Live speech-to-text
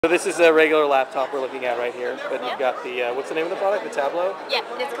So this is a regular laptop we're looking at right here, but you've got the, what's the name of the product, the Tablo? Yeah,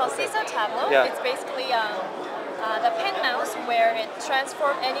 it's called Tablo. Yeah. It's basically the pen mouse where it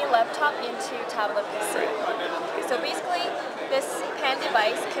transforms any laptop into tablet PC. So basically, this pen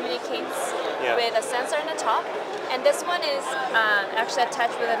device communicates with a sensor on the top, and this one is actually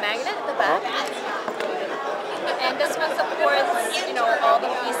attached with a magnet at the back. And this one supports, all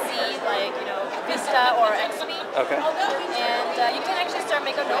the PC, like, Vista or XP. Okay. And you can actually start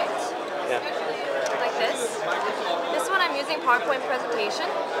making notes. Yeah. Like this. This one I'm using PowerPoint presentation.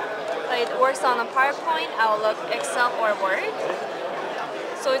 But it works on a PowerPoint, Outlook, Excel, or Word.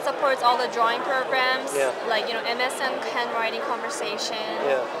 So it supports all the drawing programs, like MSN handwriting conversation.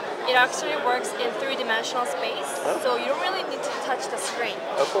 Yeah. It actually works in three-dimensional space, so you don't really need to touch the screen.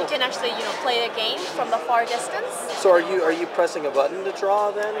 Oh, cool. You can actually play a game from the far distance. So are you pressing a button to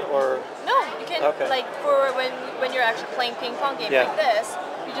draw then, or? No, you can like for when you're actually playing ping pong game like this,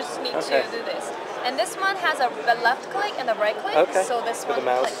 you just need to do this. And this one has a left click and a right click. Okay. So this for one the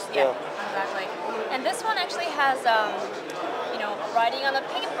mouse. clicks. Yeah, exactly. And this one actually has writing on a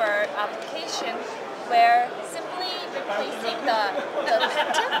paper application where simply replacing the pen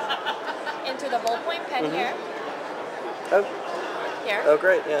tip into the ballpoint pen here. Oh. Here. Oh,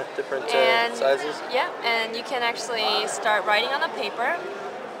 great! Yeah, different sizes. Yeah, and you can actually start writing on the paper,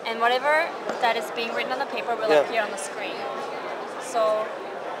 and whatever that is being written on the paper will appear on the screen. So,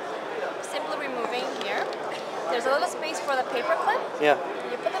 simply removing here. There's a little space for the paper clip. Yeah.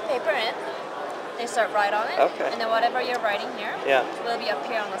 You put the paper in. They start right on it. Okay. And then whatever you're writing here will be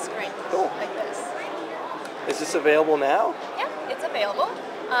appear on the screen. Cool. Like this. Is this available now? Yeah, it's available.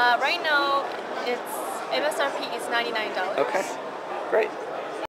 Right now, its MSRP is $99. Okay. Great.